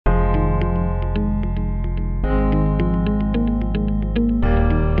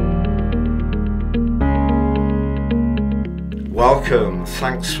Welcome,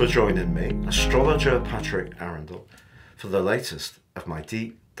 thanks for joining me, astrologer Patrick Arundell, for the latest of my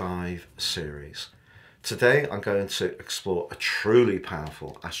deep dive series. Today I'm going to explore a truly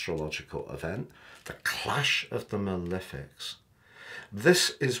powerful astrological event, the clash of the Malefics.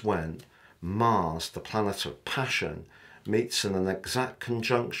 This is when Mars, the planet of passion, meets in an exact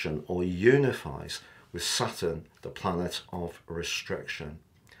conjunction or unifies with Saturn, the planet of restriction.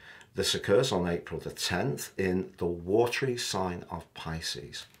 This occurs on April the 10th in the watery sign of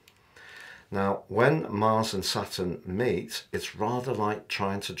Pisces. Now, when Mars and Saturn meet, it's rather like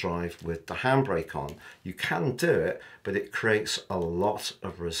trying to drive with the handbrake on. You can do it, but it creates a lot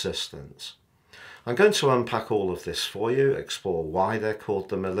of resistance. I'm going to unpack all of this for you, explore why they're called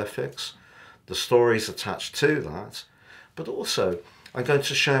the Malefics, the stories attached to that, but also I'm going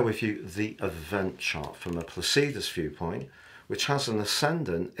to share with you the event chart from a Placidus viewpoint, which has an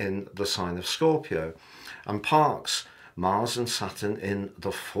ascendant in the sign of Scorpio and parks Mars and Saturn in the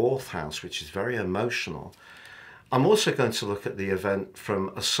 4th house, which is very emotional. I'm also going to look at the event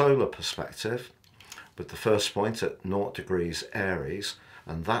from a solar perspective, with the first point at 0 degrees Aries,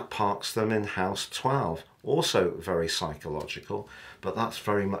 and that parks them in house 12, also very psychological, but that's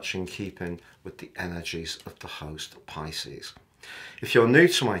very much in keeping with the energies of the host Pisces. If you're new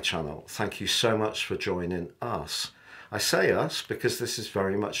to my channel, thank you so much for joining us. I say us because this is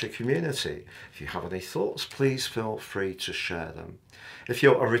very much a community. If you have any thoughts, please feel free to share them. If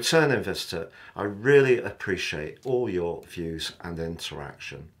you're a returning visitor, I really appreciate all your views and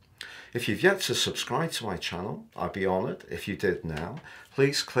interaction. If you've yet to subscribe to my channel, I'd be honoured if you did now.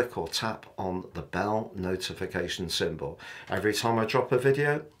 Please click or tap on the bell notification symbol. Every time I drop a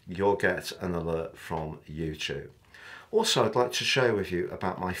video, you'll get an alert from YouTube. Also, I'd like to share with you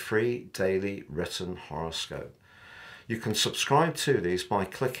about my free daily written horoscope. You can subscribe to these by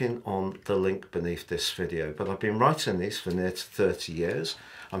clicking on the link beneath this video, but I've been writing these for near to 30 years.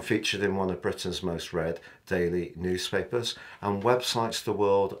 I'm featured in one of Britain's most read daily newspapers and websites the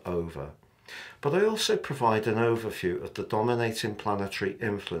world over. But I also provide an overview of the dominating planetary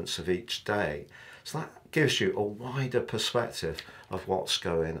influence of each day, so that gives you a wider perspective of what's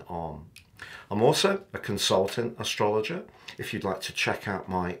going on. I'm also a consultant astrologer. If you'd like to check out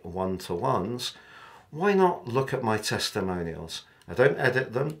my one-to-ones, why not look at my testimonials? I don't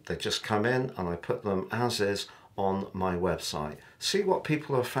edit them, they just come in and I put them as is on my website. See what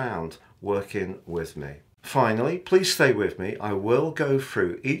people have found working with me. Finally, please stay with me. I will go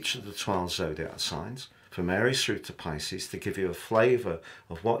through each of the 12 zodiac signs, from Aries through to Pisces, to give you a flavour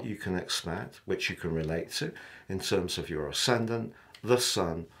of what you can expect, which you can relate to in terms of your ascendant, the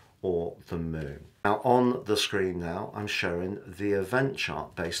sun, or the moon. Now on the screen now, I'm showing the event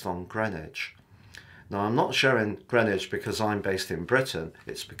chart based on Greenwich. Now, I'm not showing Greenwich because I'm based in Britain,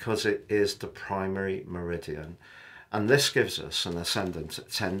 it's because it is the primary meridian. And this gives us an ascendant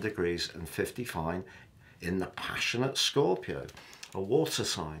at 10 degrees and 55 in the passionate Scorpio, a water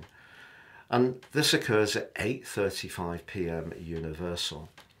sign. And this occurs at 8:35 p.m. universal.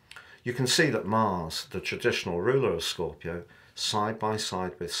 You can see that Mars, the traditional ruler of Scorpio, side by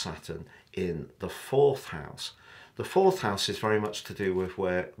side with Saturn in the 4th house. The 4th house is very much to do with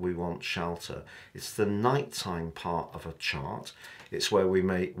where we want shelter. It's the nighttime part of a chart. It's where we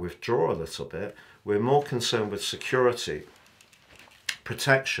may withdraw a little bit. We're more concerned with security,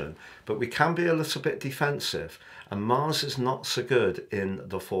 protection, but we can be a little bit defensive. And Mars is not so good in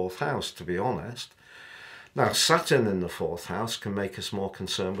the 4th house, to be honest. Now, Saturn in the 4th house can make us more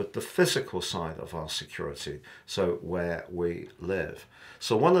concerned with the physical side of our security, so where we live.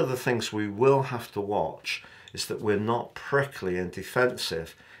 So one of the things we will have to watch is that we're not prickly and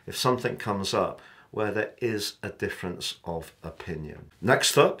defensive if something comes up where there is a difference of opinion.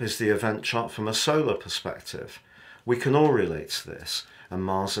 Next up is the event chart from a solar perspective. We can all relate to this, and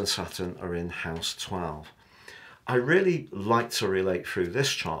Mars and Saturn are in house 12. I really like to relate through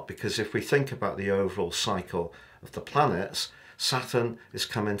this chart because if we think about the overall cycle of the planets, Saturn is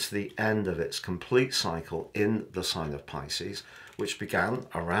coming to the end of its complete cycle in the sign of Pisces, which began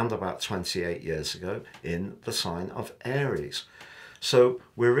around about 28 years ago in the sign of Aries. So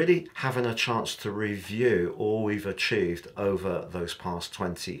we're really having a chance to review all we've achieved over those past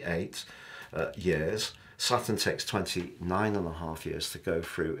 28 years. Saturn takes 29.5 years to go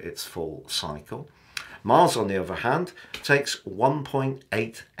through its full cycle. Mars, on the other hand, takes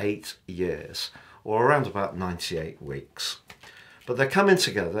 1.88 years, or around about 98 weeks. But they're coming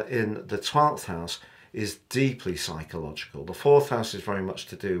together in the 12th house is deeply psychological. The 4th house is very much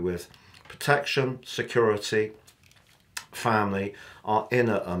to do with protection, security, family, our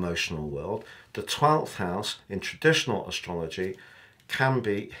inner emotional world. The 12th house in traditional astrology can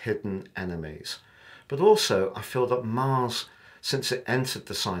be hidden enemies. But also I feel that Mars since it entered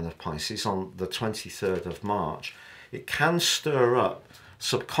the sign of Pisces on the 23rd of March, it can stir up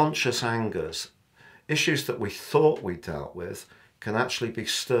subconscious angers. Issues that we thought we dealt with can actually be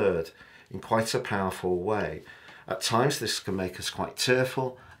stirred in quite a powerful way. At times this can make us quite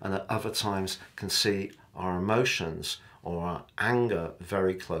tearful, and at other times can see our emotions or our anger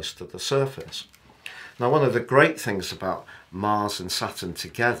very close to the surface. Now, one of the great things about Mars and Saturn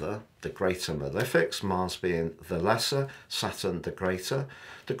together, the greater malefics, Mars being the lesser, Saturn the greater,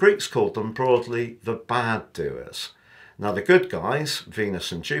 the Greeks called them broadly the bad doers. Now, the good guys,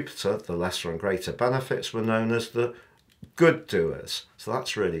 Venus and Jupiter, the lesser and greater benefics, were known as the good doers. So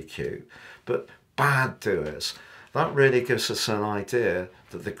that's really cute. But bad doers, that really gives us an idea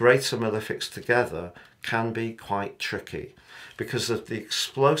that the greater malefics together can be quite tricky because of the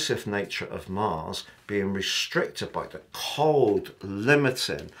explosive nature of Mars being restricted by the cold,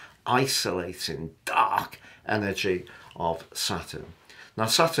 limiting, isolating, dark energy of Saturn. Now,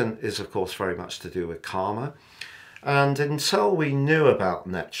 Saturn is, of course, very much to do with karma. And until we knew about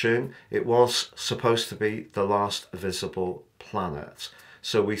Neptune, it was supposed to be the last visible planet.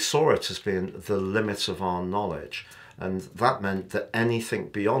 So we saw it as being the limit of our knowledge. And that meant that anything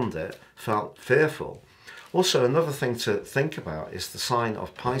beyond it felt fearful. Also, another thing to think about is the sign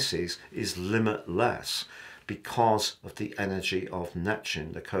of Pisces is limitless because of the energy of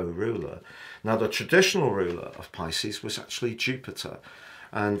Neptune, the co-ruler. Now, the traditional ruler of Pisces was actually Jupiter,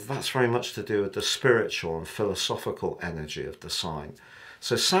 and that's very much to do with the spiritual and philosophical energy of the sign.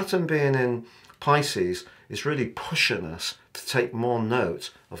 So Saturn being in Pisces is really pushing us to take more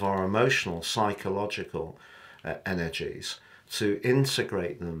note of our emotional, psychological energies, to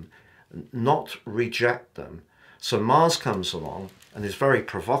integrate them, not reject them. So Mars comes along and is very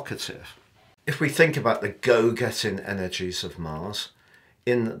provocative. If we think about the go-getting energies of Mars,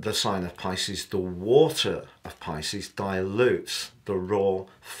 in the sign of Pisces, the water of Pisces dilutes the raw,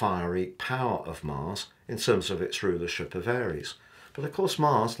 fiery power of Mars in terms of its rulership of Aries. But of course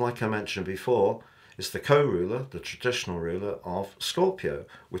Mars, like I mentioned before, is the co-ruler, the traditional ruler of Scorpio,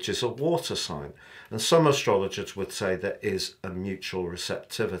 which is a water sign. And some astrologers would say there is a mutual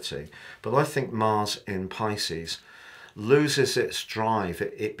receptivity. But I think Mars in Pisces loses its drive.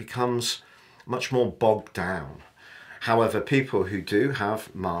 It becomes much more bogged down. However, people who do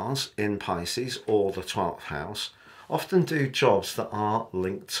have Mars in Pisces or the 12th house often do jobs that are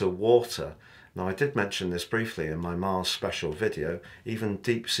linked to water. Now, I did mention this briefly in my Mars special video. Even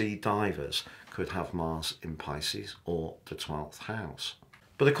deep sea divers could have Mars in Pisces or the 12th house.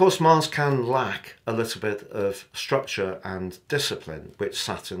 But of course, Mars can lack a little bit of structure and discipline, which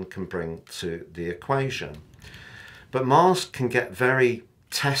Saturn can bring to the equation. But Mars can get very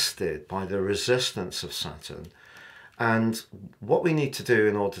tested by the resistance of Saturn. And what we need to do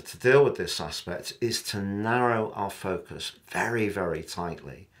in order to deal with this aspect is to narrow our focus very, very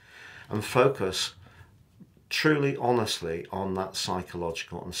tightly and focus truly, honestly on that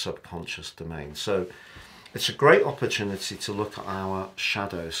psychological and subconscious domain. So it's a great opportunity to look at our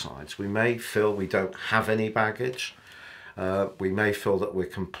shadow sides. We may feel we don't have any baggage. We may feel that we're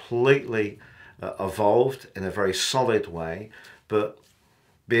completely evolved in a very solid way, but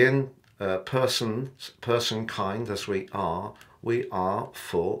being person kind as we are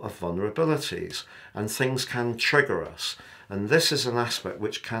full of vulnerabilities and things can trigger us. And this is an aspect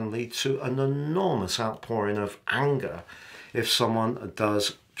which can lead to an enormous outpouring of anger if someone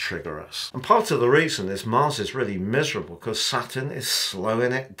does trigger us. And part of the reason is Mars is really miserable because Saturn is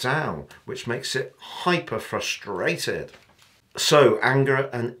slowing it down, which makes it hyper frustrated. So anger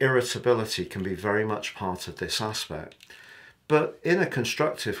and irritability can be very much part of this aspect. But in a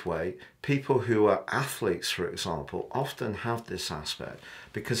constructive way, people who are athletes, for example, often have this aspect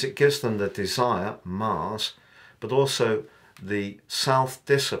because it gives them the desire, Mars, but also the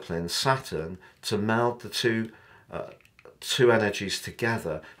self-discipline, Saturn, to meld the two energies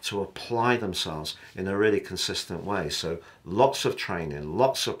together to apply themselves in a really consistent way. So lots of training,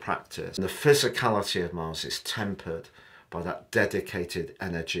 lots of practice. And the physicality of Mars is tempered by that dedicated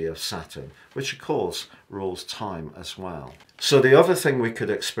energy of Saturn, which of course rules time as well. So the other thing we could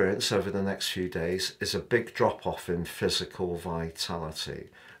experience over the next few days is a big drop off in physical vitality,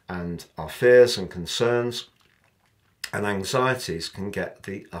 and our fears and concerns and anxieties can get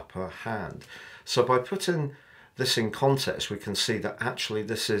the upper hand. So by putting this in context, we can see that actually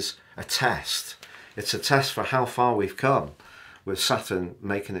this is a test. It's a test for how far we've come with Saturn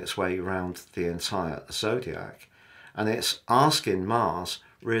making its way around the entire zodiac. And it's asking Mars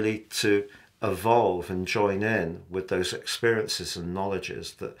really to evolve and join in with those experiences and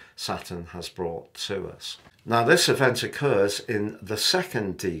knowledges that Saturn has brought to us. Now this event occurs in the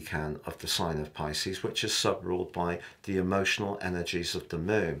second decan of the sign of Pisces, which is sub-ruled by the emotional energies of the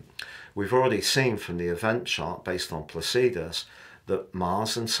moon. We've already seen from the event chart based on Placidus that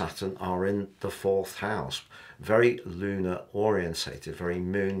Mars and Saturn are in the 4th house, very lunar orientated, very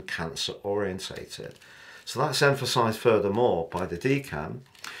moon Cancer orientated. So that's emphasized furthermore by the decan.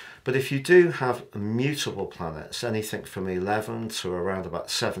 But if you do have mutable planets, anything from 11 to around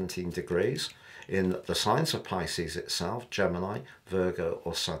about 17 degrees, in the signs of Pisces itself, Gemini, Virgo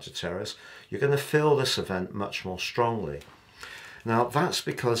or Sagittarius, you're going to feel this event much more strongly. Now that's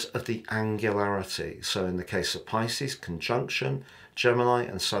because of the angularity. So in the case of Pisces, conjunction, Gemini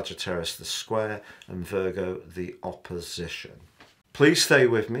and Sagittarius the square, and Virgo the opposition. Please stay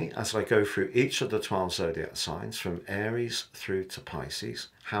with me as I go through each of the 12 zodiac signs from Aries through to Pisces.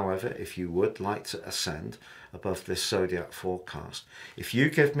 However, if you would like to ascend above this zodiac forecast, if you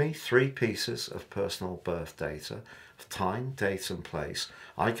give me 3 pieces of personal birth data, of time, date and place,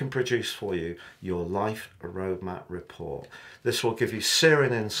 I can produce for you your life roadmap report. This will give you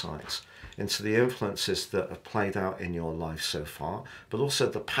searing insights into the influences that have played out in your life so far, but also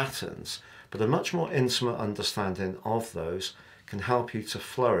the patterns. But a much more intimate understanding of those can help you to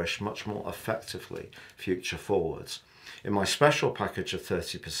flourish much more effectively future forwards. In my special package of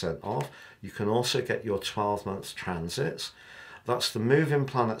 30% off, you can also get your 12-month transits. That's the moving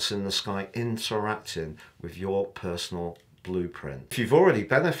planets in the sky interacting with your personal blueprint. If you've already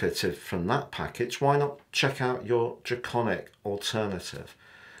benefited from that package, why not check out your draconic alternative?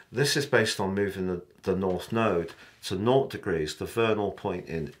 This is based on moving the North Node to 0 degrees, the vernal point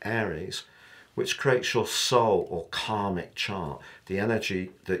in Aries, which creates your soul or karmic chart, the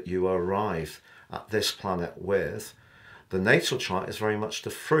energy that you arrive at this planet with. The natal chart is very much the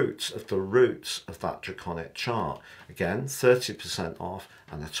fruit of the roots of that draconic chart. Again, 30% off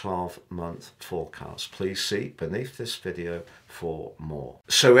and a 12-month forecast. Please see beneath this video for more.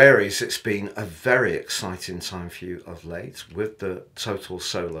 So Aries, it's been a very exciting time for you of late with the total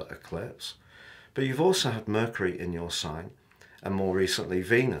solar eclipse. But you've also had Mercury in your sign and more recently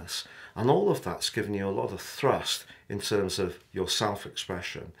Venus. And all of that's given you a lot of thrust in terms of your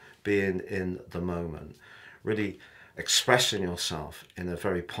self-expression, being in the moment, really expressing yourself in a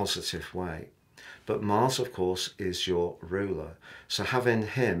very positive way. But Mars, of course, is your ruler. So having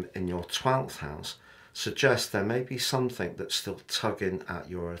him in your 12th house suggests there may be something that's still tugging at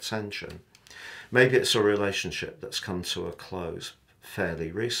your attention. Maybe it's a relationship that's come to a close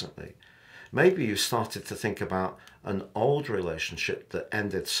fairly recently. Maybe you started to think about an old relationship that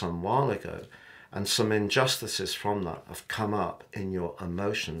ended some while ago, and some injustices from that have come up in your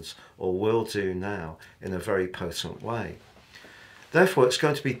emotions, or will do now in a very potent way. Therefore, it's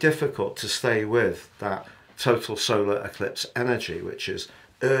going to be difficult to stay with that total solar eclipse energy, which is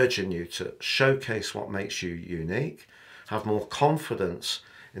urging you to showcase what makes you unique, have more confidence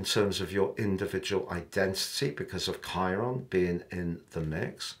in terms of your individual identity because of Chiron being in the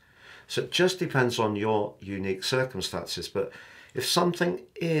mix. So it just depends on your unique circumstances. But if something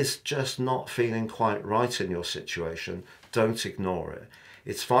is just not feeling quite right in your situation, don't ignore it.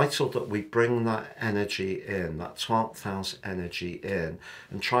 It's vital that we bring that energy in, that 12th house energy in,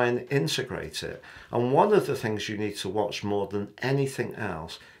 and try and integrate it. And one of the things you need to watch more than anything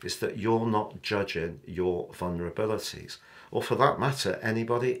else is that you're not judging your vulnerabilities, or for that matter,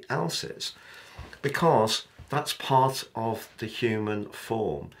 anybody else's, because that's part of the human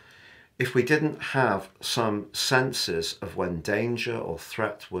form. If we didn't have some senses of when danger or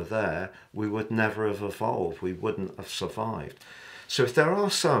threat were there, we would never have evolved. We wouldn't have survived. So if there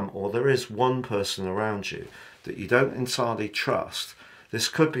are some, or there is one person around you that you don't entirely trust, this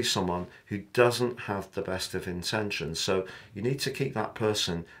could be someone who doesn't have the best of intentions. So you need to keep that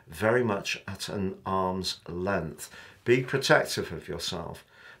person very much at an arm's length. Be protective of yourself.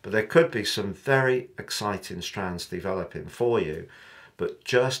 But there could be some very exciting strands developing for you. But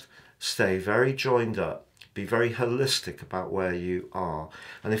just stay very joined up, be very holistic about where you are.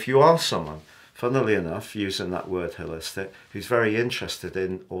 And if you are someone, funnily enough, using that word holistic, who's very interested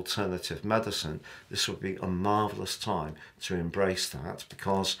in alternative medicine, this would be a marvellous time to embrace that,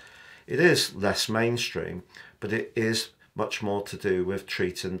 because it is less mainstream, but it is much more to do with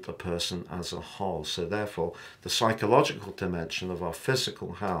treating the person as a whole. So therefore, the psychological dimension of our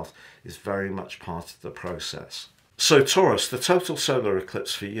physical health is very much part of the process. So Taurus, the total solar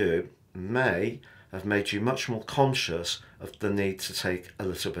eclipse for you may have made you much more conscious of the need to take a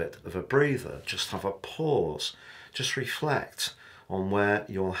little bit of a breather. Just have a pause. Just reflect on where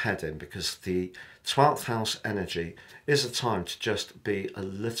you're heading, because the 12th house energy is a time to just be a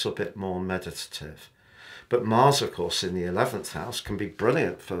little bit more meditative. But Mars, of course, in the 11th house can be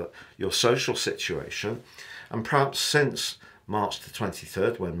brilliant for your social situation. And perhaps since March the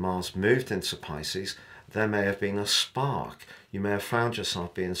 23rd, when Mars moved into Pisces, there may have been a spark. You may have found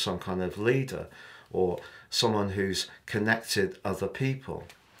yourself being some kind of leader or someone who's connected other people.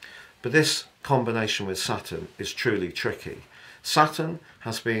 But this combination with Saturn is truly tricky. Saturn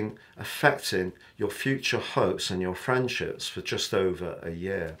has been affecting your future hopes and your friendships for just over a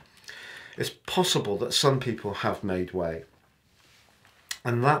year. It's possible that some people have made way,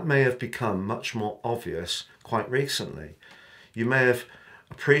 and that may have become much more obvious quite recently. You may have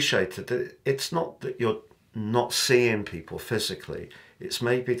appreciated that it's not that you're not seeing people physically, it's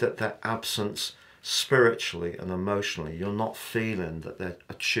maybe that their absence spiritually and emotionally, you're not feeling that they're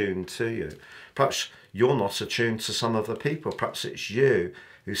attuned to you. Perhaps you're not attuned to some other people. Perhaps it's you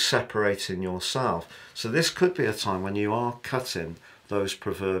who's separating yourself. So this could be a time when you are cutting those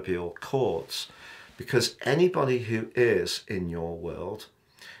proverbial cords, because anybody who is in your world,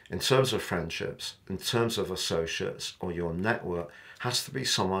 in terms of friendships, in terms of associates or your network, has to be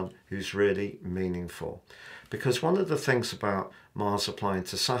someone who's really meaningful. Because one of the things about Mars applying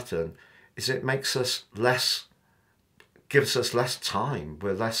to Saturn is it makes us less, gives us less time,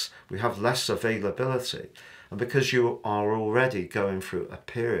 we have less availability. And because you are already going through a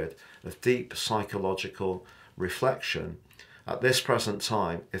period of deep psychological reflection, at this present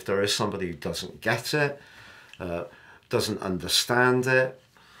time, if there is somebody who doesn't get it, doesn't understand it,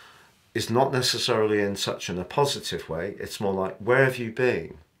 is not necessarily in such a positive way, it's more like, where have you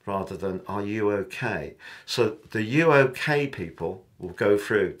been? Rather than, are you okay? So the you okay people will go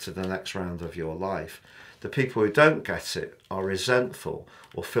through to the next round of your life. The people who don't get it, are resentful,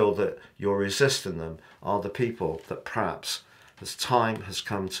 or feel that you're resisting them, are the people that perhaps, as time has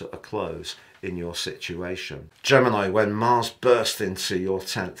come to a close in your situation. Gemini, when Mars burst into your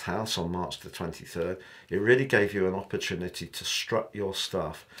 10th house on March the 23rd, it really gave you an opportunity to strut your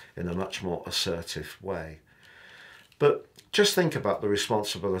stuff in a much more assertive way. But just think about the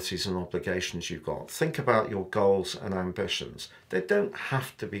responsibilities and obligations you've got. Think about your goals and ambitions. They don't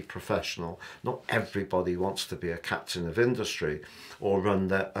have to be professional. Not everybody wants to be a captain of industry or run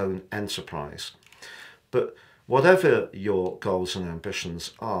their own enterprise. But whatever your goals and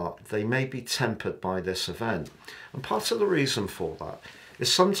ambitions are, they may be tempered by this event. And part of the reason for that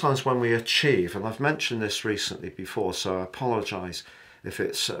is sometimes when we achieve, and I've mentioned this recently before, so I apologise if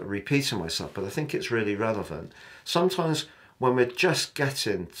it's repeating myself, but I think it's really relevant. Sometimes when we're just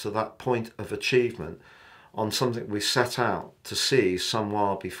getting to that point of achievement on something we set out to see some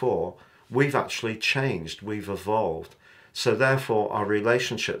while before, we've actually changed, we've evolved. So therefore our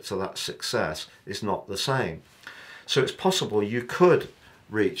relationship to that success is not the same. So it's possible you could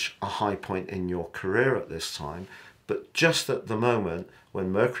reach a high point in your career at this time, but just at the moment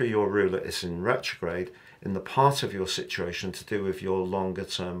when Mercury, your ruler, is in retrograde, in the part of your situation to do with your longer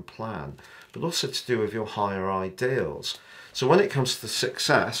term plan, but also to do with your higher ideals. So when it comes to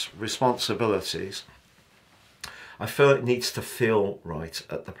success, responsibilities, I feel it needs to feel right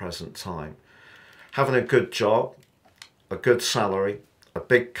at the present time. Having a good job, a good salary, a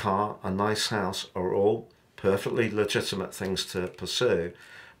big car, a nice house are all perfectly legitimate things to pursue.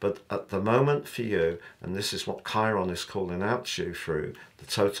 But at the moment for you, and this is what Chiron is calling out to you through the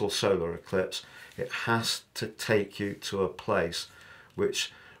total solar eclipse, it has to take you to a place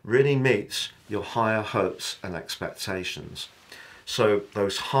which really meets your higher hopes and expectations. So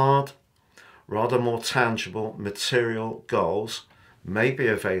those hard, rather more tangible material goals may be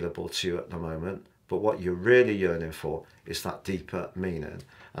available to you at the moment, but what you're really yearning for is that deeper meaning.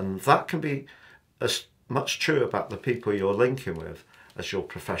 And that can be as much true about the people you're linking with as your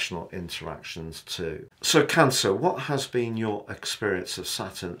professional interactions too. So Cancer, what has been your experience of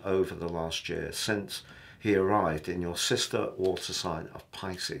Saturn over the last year since he arrived in your sister water sign of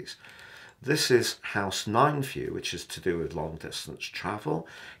Pisces? This is house 9 for you, which is to do with long distance travel,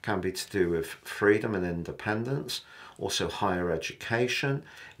 can be to do with freedom and independence, also higher education.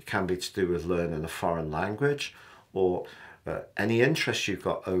 It can be to do with learning a foreign language or any interest you've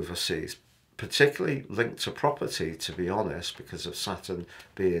got overseas, particularly linked to property, to be honest, because of Saturn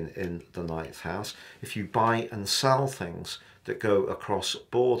being in the 9th house. If you buy and sell things that go across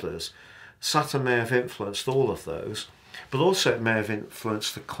borders, Saturn may have influenced all of those, but also it may have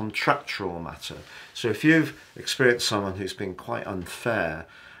influenced the contractual matter. So if you've experienced someone who's been quite unfair,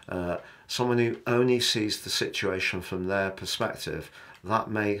 someone who only sees the situation from their perspective, that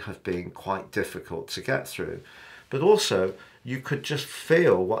may have been quite difficult to get through. But also, you could just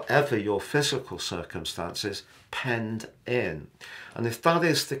feel whatever your physical circumstances penned in. And if that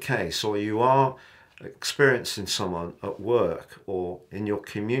is the case, or you are experiencing someone at work or in your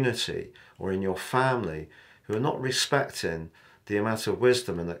community or in your family who are not respecting the amount of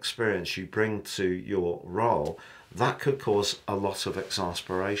wisdom and experience you bring to your role, that could cause a lot of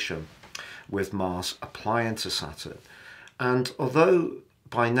exasperation with Mars applying to Saturn. And although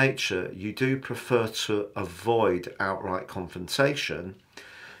by nature you do prefer to avoid outright confrontation,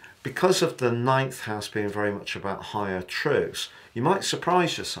 because of the ninth house being very much about higher truths, you might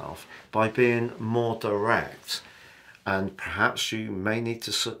surprise yourself by being more direct, and perhaps you may need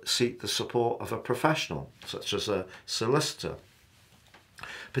to seek the support of a professional, such as a solicitor.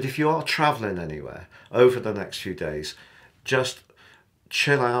 But if you are traveling anywhere over the next few days, just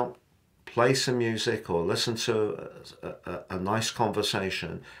chill out, play some music or listen to a nice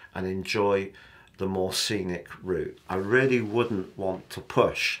conversation and enjoy the more scenic route. I really wouldn't want to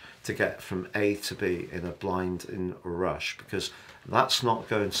push to get from A to B in a blinding rush, because that's not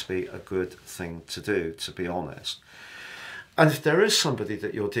going to be a good thing to do, to be honest. And if there is somebody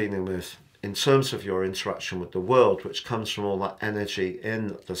that you're dealing with in terms of your interaction with the world, which comes from all that energy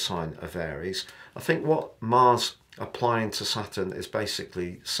in the sign of Aries, I think what Mars applying to Saturn is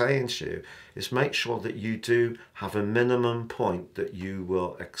basically saying to you is make sure that you do have a minimum point that you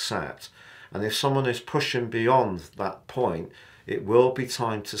will accept. And if someone is pushing beyond that point, it will be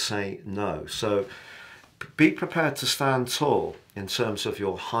time to say no. So be prepared to stand tall in terms of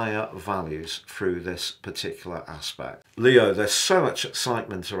your higher values through this particular aspect. Leo, there's so much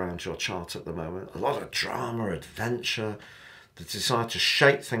excitement around your chart at the moment. A lot of drama, adventure, the desire to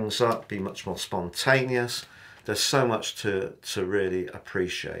shake things up, be much more spontaneous. There's so much to really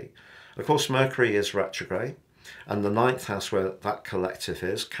appreciate. Of course, Mercury is retrograde, and the ninth house, where that collective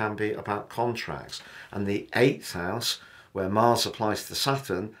is, can be about contracts. And the eighth house, where Mars applies to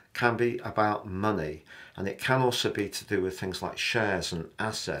Saturn, can be about money. And it can also be to do with things like shares and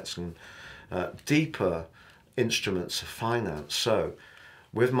assets and deeper instruments of finance. So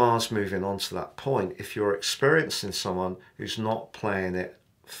with Mars moving on to that point, if you're experiencing someone who's not playing it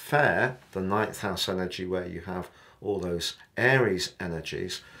fair, the ninth house energy where you have all those Aries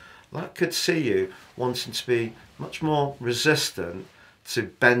energies, that could see you wanting to be much more resistant to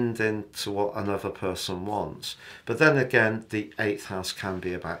bend into what another person wants. But then again, the eighth house can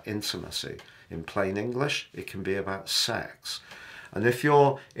be about intimacy. In plain English, it can be about sex. And if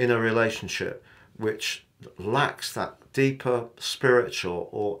you're in a relationship which lacks that deeper spiritual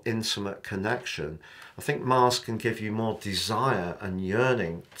or intimate connection, I think Mars can give you more desire and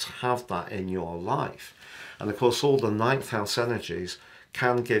yearning to have that in your life. And of course, all the ninth house energies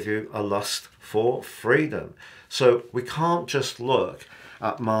can give you a lust for freedom. So we can't just look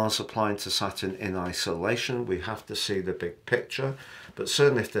at Mars applying to Saturn in isolation. We have to see the big picture. But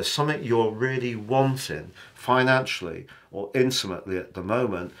certainly if there's something you're really wanting financially or intimately at the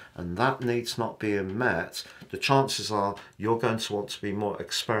moment, and that needs not being met, the chances are you're going to want to be more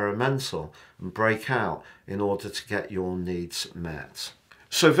experimental and break out in order to get your needs met.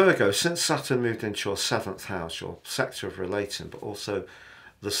 So Virgo, since Saturn moved into your seventh house, your sector of relating, but also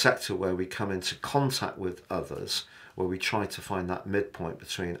the sector where we come into contact with others, where we try to find that midpoint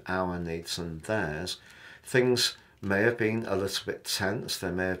between our needs and theirs, things may have been a little bit tense.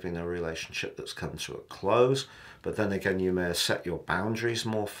 There may have been a relationship that's come to a close, but then again you may have set your boundaries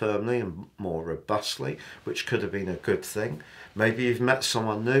more firmly and more robustly, which could have been a good thing. Maybe you've met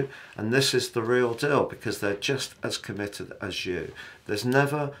someone new and this is the real deal because they're just as committed as you. There's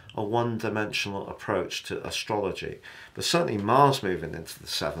never a one-dimensional approach to astrology, but certainly Mars moving into the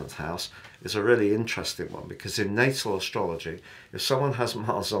seventh house is a really interesting one, because in natal astrology, if someone has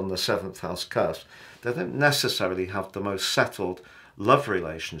Mars on the seventh house cusp, they don't necessarily have the most settled love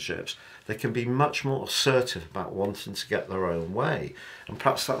relationships. They can be much more assertive about wanting to get their own way. And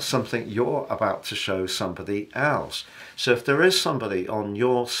perhaps that's something you're about to show somebody else. So if there is somebody on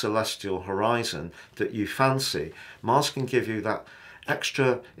your celestial horizon that you fancy, Mars can give you that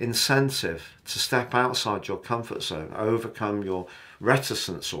extra incentive to step outside your comfort zone, overcome your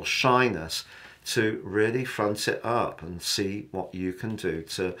reticence or shyness, to really front it up and see what you can do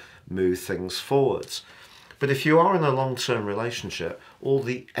to move things forwards. But if you are in a long-term relationship, all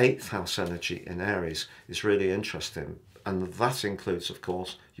the eighth house energy in Aries is really interesting. And that includes, of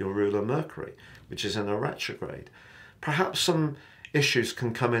course, your ruler Mercury, which is in a retrograde. Perhaps some issues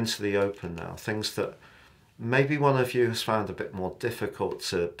can come into the open now, things that maybe one of you has found a bit more difficult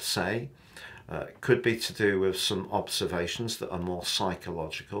to say. It could be to do with some observations that are more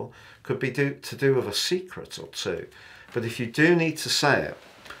psychological, could be to do with a secret or two. But if you do need to say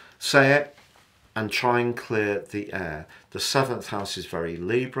it and try and clear the air. The seventh house is very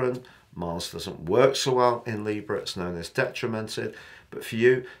Libran. Mars doesn't work so well in Libra, it's known as detrimented. But for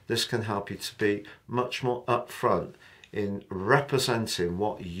you, this can help you to be much more upfront in representing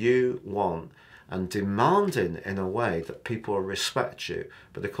what you want and demanding in a way that people respect you.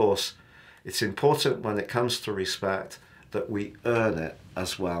 But of course, it's important when it comes to respect that we earn it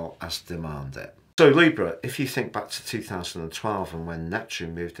as well as demand it. So Libra, if you think back to 2012 and when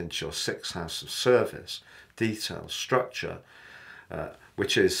Neptune moved into your 6th house of service, detail, structure,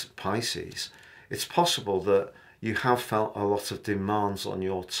 which is Pisces, it's possible that you have felt a lot of demands on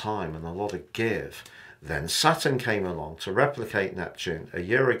your time and a lot of give. Then Saturn came along to replicate Neptune a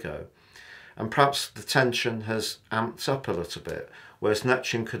year ago, and perhaps the tension has amped up a little bit. Whereas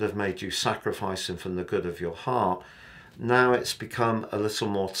Neptune could have made you sacrificing from the good of your heart, now it's become a little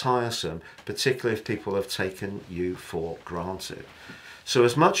more tiresome, particularly if people have taken you for granted. So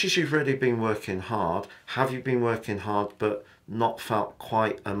as much as you've really been working hard, have you been working hard but not felt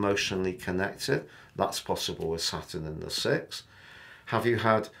quite emotionally connected? That's possible with Saturn in the 6th. Have you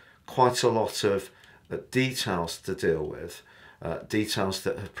had quite a lot of details to deal with? Details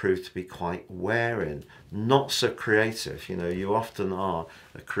that have proved to be quite wearing, not so creative. You know, you often are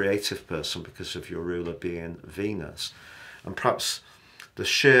a creative person because of your ruler being Venus. And perhaps the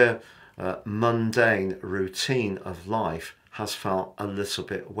sheer mundane routine of life has felt a little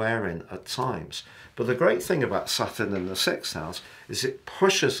bit wearing at times. But the great thing about Saturn in the 6th house is it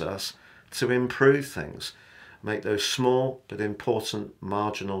pushes us to improve things, make those small but important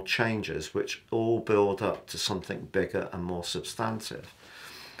marginal changes which all build up to something bigger and more substantive.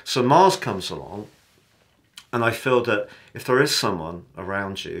 So Mars comes along, and I feel that if there is someone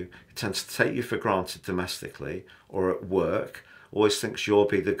around you who tends to take you for granted domestically or at work, always thinks you'll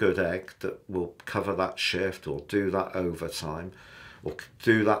be the good egg that will cover that shift or do that overtime or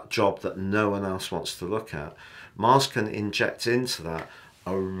do that job that no one else wants to look at, Mars can inject into that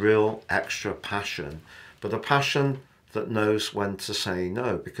a real extra passion, but a passion that knows when to say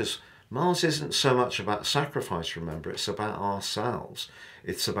no, because Mars isn't so much about sacrifice, remember, it's about ourselves.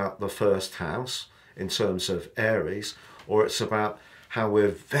 It's about the 1st house in terms of Aries, or it's about how we're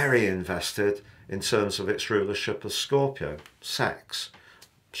very invested in terms of its rulership of Scorpio, sex,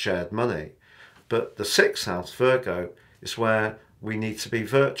 shared money. But the 6th house, Virgo, is where we need to be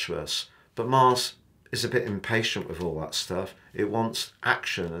virtuous. But Mars is a bit impatient with all that stuff. It wants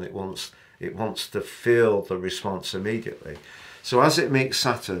action and it wants to feel the response immediately. So as it meets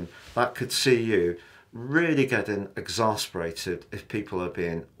Saturn, that could see you really getting exasperated if people are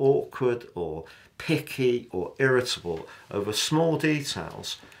being awkward or picky or irritable over small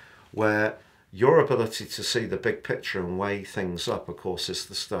details, where your ability to see the big picture and weigh things up, of course, is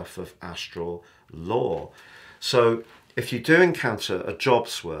the stuff of astral law. So if you do encounter a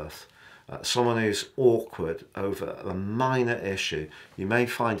job's worth, someone who's awkward over a minor issue, you may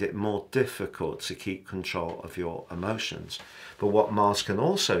find it more difficult to keep control of your emotions. But what Mars can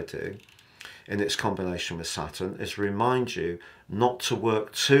also do in its combination with Saturn is remind you not to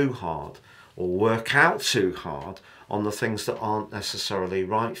work too hard or work out too hard on the things that aren't necessarily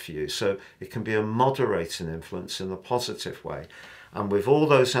right for you. So it can be a moderating influence in a positive way. And with all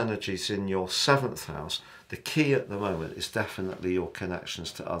those energies in your 7th house, the key at the moment is definitely your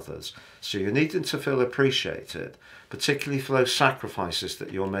connections to others. So you're needing to feel appreciated, particularly for those sacrifices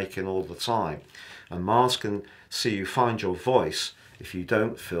that you're making all the time. And Mars can see you find your voice if you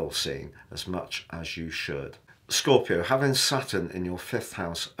don't feel seen as much as you should. Scorpio, having Saturn in your 5th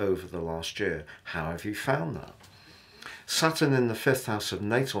house over the last year, how have you found that? Saturn in the 5th house of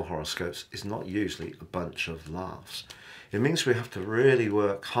natal horoscopes is not usually a bunch of laughs. It means we have to really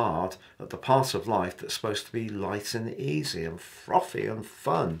work hard at the part of life that's supposed to be light and easy and frothy and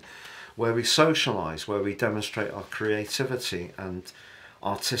fun, where we socialise, where we demonstrate our creativity and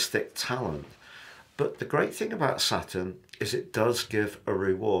artistic talent. But the great thing about Saturn is it does give a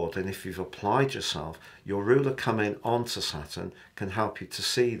reward, and if you've applied yourself, your ruler coming onto Saturn can help you to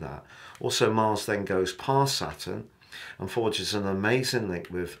see that. Also, Mars then goes past Saturn and forges an amazing link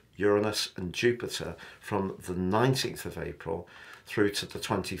with Uranus and Jupiter from the 19th of April through to the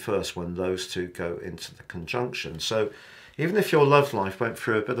 21st, when those two go into the conjunction. So even if your love life went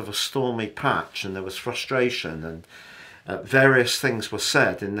through a bit of a stormy patch and there was frustration and various things were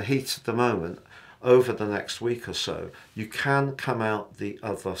said in the heat of the moment, over the next week or so, you can come out the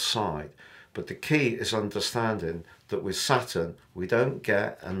other side. But the key is understanding that with Saturn, we don't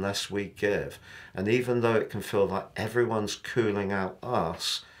get unless we give. And even though it can feel like everyone's cooling out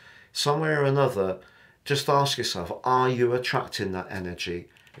us, somewhere or another, just ask yourself, are you attracting that energy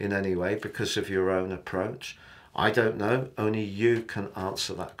in any way because of your own approach? I don't know, only you can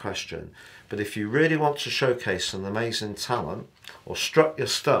answer that question. But if you really want to showcase an amazing talent or strut your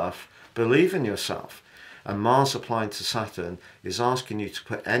stuff, believe in yourself. And Mars applying to Saturn is asking you to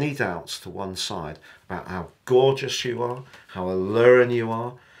put any doubts to one side about how gorgeous you are, how alluring you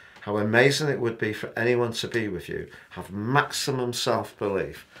are, how amazing it would be for anyone to be with you. Have maximum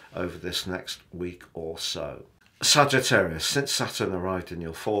self-belief over this next week or so. Sagittarius, since Saturn arrived in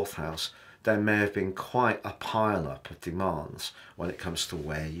your 4th house, there may have been quite a pile-up of demands when it comes to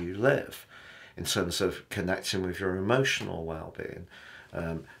where you live, in terms of connecting with your emotional well-being.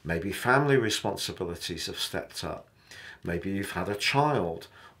 Maybe family responsibilities have stepped up. Maybe you've had a child,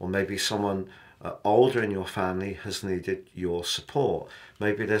 or maybe someone older in your family has needed your support.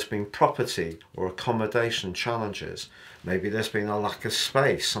 Maybe there's been property or accommodation challenges. Maybe there's been a lack of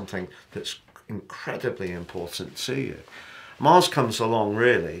space, something that's incredibly important to you. Mars comes along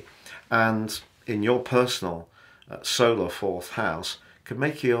really, and in your personal solar 4th house could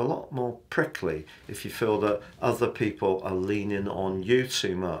make you a lot more prickly if you feel that other people are leaning on you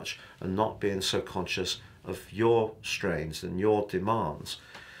too much and not being so conscious of your strains and your demands.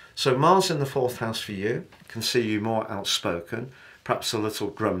 So Mars in the 4th house for you can see you more outspoken, perhaps a little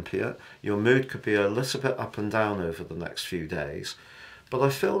grumpier. Your mood could be a little bit up and down over the next few days. But I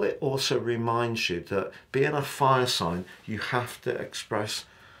feel it also reminds you that being a fire sign, you have to express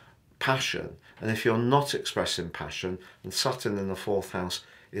passion. And if you're not expressing passion, then Saturn in the 4th house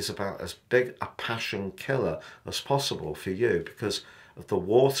is about as big a passion killer as possible for you because of the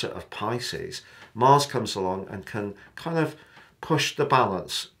water of Pisces. Mars comes along and can kind of push the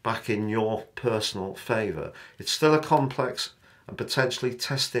balance back in your personal favour. It's still a complex and potentially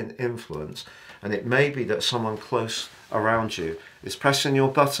testing influence, and it may be that someone close around you is pressing your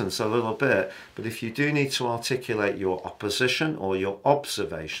buttons a little bit, but if you do need to articulate your opposition or your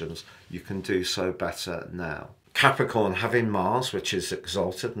observations, you can do so better now. Capricorn, having Mars, which is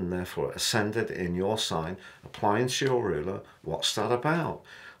exalted and therefore ascended in your sign, applying to your ruler, what's that about?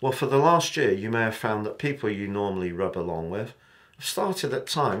 Well, for the last year, you may have found that people you normally rub along with have started at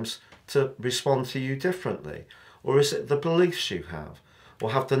times to respond to you differently. Or is it the beliefs you have?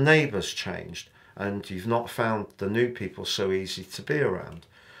 Or have the neighbours changed and you've not found the new people so easy to be around?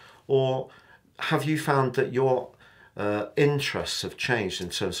 Or have you found that your interests have changed in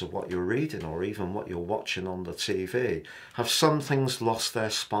terms of what you're reading or even what you're watching on the TV? Have some things lost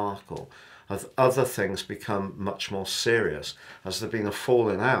their sparkle? Have other things become much more serious? Has there been a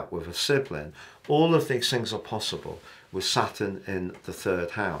falling out with a sibling? All of these things are possible with Saturn in the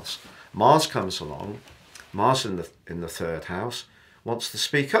 3rd house. Mars comes along. Mars in the 3rd house wants to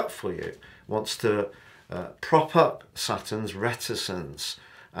speak up for you, wants to prop up Saturn's reticence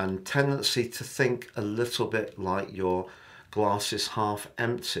and tendency to think a little bit like your glass is half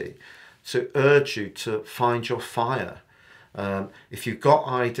empty, to urge you to find your fire. If you've got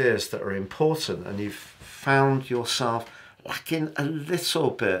ideas that are important and you've found yourself lacking a little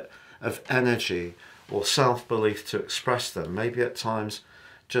bit of energy or self-belief to express them, maybe at times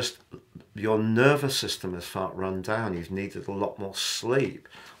just your nervous system has felt run down, you've needed a lot more sleep,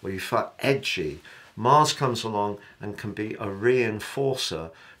 or you felt edgy, Mars comes along and can be a reinforcer,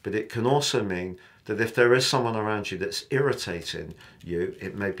 but it can also mean that if there is someone around you that's irritating you,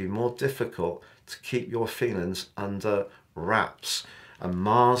 it may be more difficult to keep your feelings under wraps. And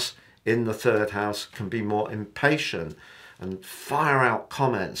Mars in the 3rd house can be more impatient and fire out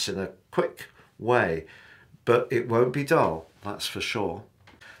comments in a quick way, but it won't be dull, that's for sure.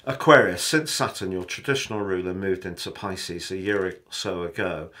 Aquarius, since Saturn, your traditional ruler, moved into Pisces a year or so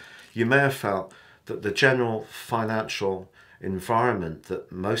ago, you may have felt that the general financial environment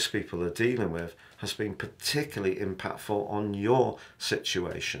that most people are dealing with has been particularly impactful on your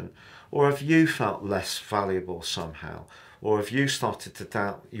situation. Or have you felt less valuable somehow? Or have you started to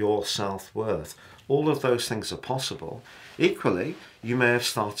doubt your self-worth? All of those things are possible. Equally, you may have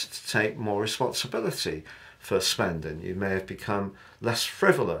started to take more responsibility for spending. You may have become less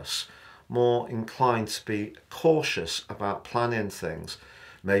frivolous, more inclined to be cautious about planning things.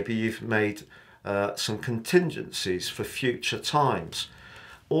 Maybe you've made some contingencies for future times.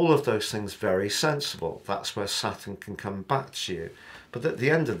 All of those things very sensible. That's where Saturn can come back to you. But at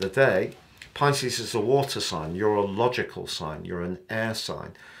the end of the day, Pisces is a water sign. You're a logical sign. You're an air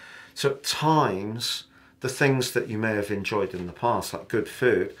sign. So at times, the things that you may have enjoyed in the past, like good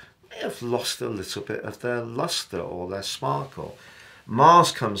food, may have lost a little bit of their luster or their sparkle.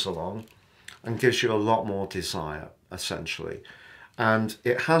 Mars comes along and gives you a lot more desire, essentially. And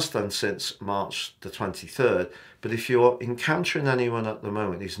it has done since March the 23rd. But if you're encountering anyone at the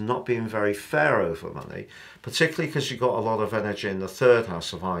moment who's not being very fair over money, particularly because you've got a lot of energy in the 3rd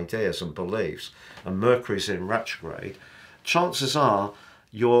house of ideas and beliefs, and Mercury's in retrograde, chances are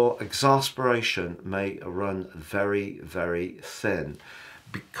your exasperation may run very, very thin,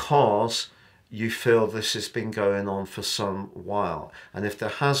 because you feel this has been going on for some while. And if there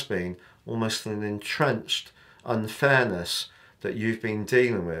has been almost an entrenched unfairness that you've been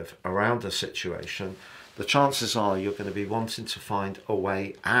dealing with around a situation, the chances are you're going to be wanting to find a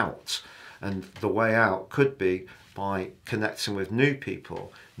way out. And the way out could be by connecting with new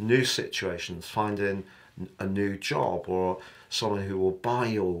people, new situations, finding a new job or someone who will buy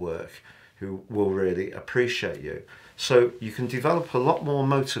your work, who will really appreciate you. So you can develop a lot more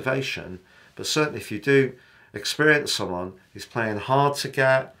motivation, but certainly if you do experience someone who's playing hard to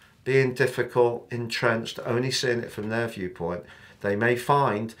get, being difficult, entrenched, only seeing it from their viewpoint, they may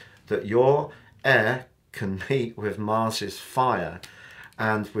find that your air can meet with Mars's fire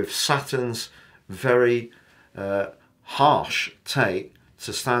and with Saturn's very harsh take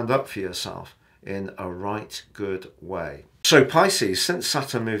to stand up for yourself in a right good way. So Pisces, since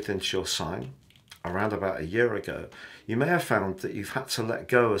Saturn moved into your sign around about a year ago, you may have found that you've had to let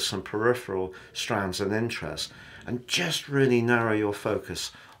go of some peripheral strands and interests and just really narrow your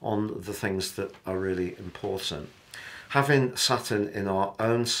focus on the things that are really important. Having Saturn in our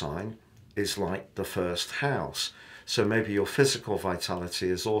own sign is like the first house. So maybe your physical vitality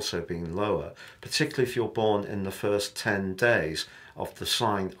has also been lower, particularly if you're born in the first 10 days of the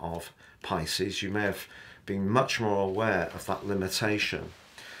sign of Pisces. You may have been much more aware of that limitation.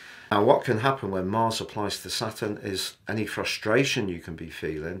 Now, what can happen when Mars applies to Saturn is any frustration you can be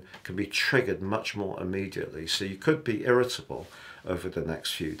feeling can be triggered much more immediately. So you could be irritable over the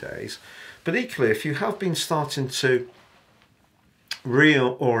next few days. But equally, if you have been starting to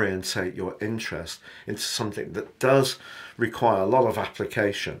reorientate your interest into something that does require a lot of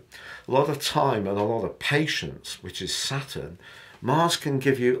application, a lot of time and a lot of patience, which is Saturn, Mars can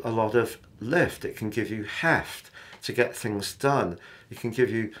give you a lot of lift. It can give you heft to get things done. It can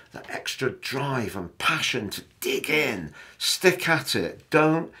give you that extra drive and passion to dig in, stick at it.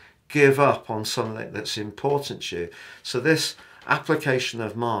 Don't give up on something that's important to you. So this application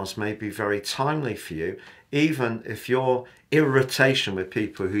of Mars may be very timely for you, even if your irritation with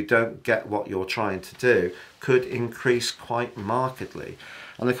people who don't get what you're trying to do could increase quite markedly.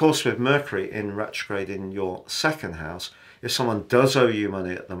 And of course, with Mercury in retrograde in your second house, if someone does owe you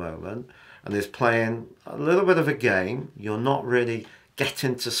money at the moment and is playing a little bit of a game, you're not really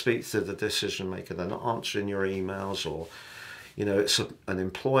getting to speak to the decision maker, they're not answering your emails, or you know, it's an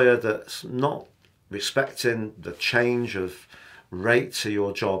employer that's not respecting the change of rate to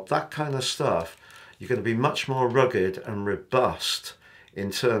your job, that kind of stuff, you're going to be much more rugged and robust in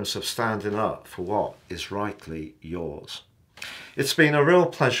terms of standing up for what is rightly yours. It's been a real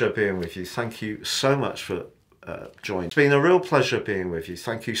pleasure being with you. Thank you so much for joining. It's been a real pleasure being with you.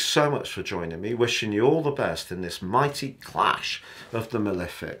 Thank you so much for joining me. Wishing you all the best in this mighty clash of the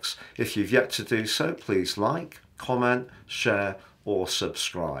Malefics. If you've yet to do so, please like, comment, share or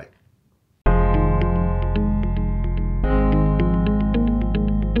subscribe.